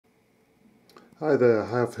Hi there, I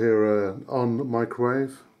have here an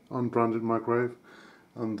unbranded microwave,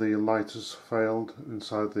 and the light has failed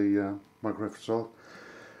inside the microwave itself.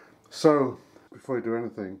 So, before you do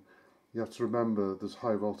anything, you have to remember there's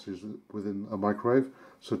high voltage within a microwave,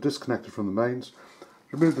 so disconnect it from the mains,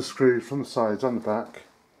 remove the screws from the sides and the back,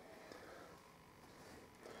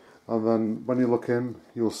 and then when you look in,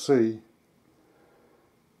 you'll see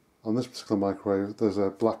on this particular microwave there's a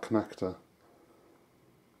black connector.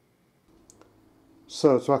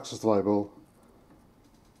 So to access the light bulb,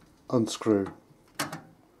 unscrew,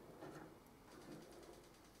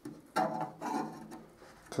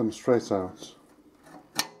 come straight out,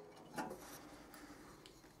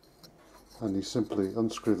 and you simply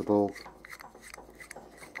unscrew the bulb,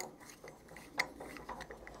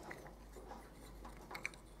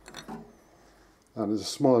 and there's a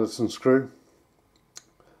small Edison screw,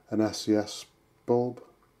 an SES bulb.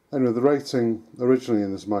 Anyway, the rating originally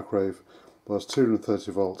in this microwave was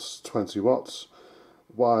 230 volts, 20 watts.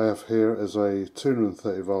 What I have here is a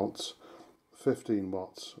 230 volts, 15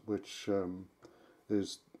 watts, which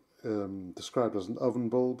is described as an oven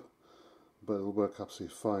bulb, but it'll work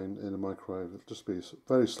absolutely fine in a microwave. It'll just be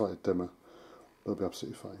very slightly dimmer, but it'll be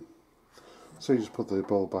absolutely fine. So you just put the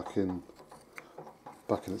bulb back in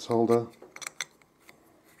its holder.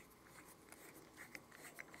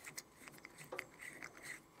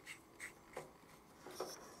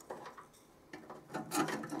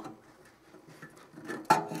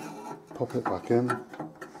 Pop it back in,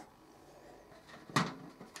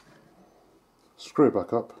 screw it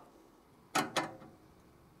back up,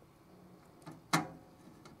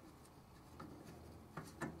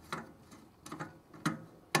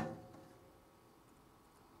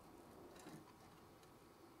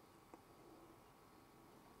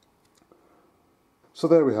 so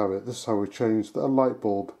there we have it. This is how we changed a light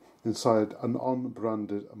bulb inside an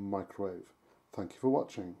unbranded microwave. Thank you for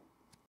watching.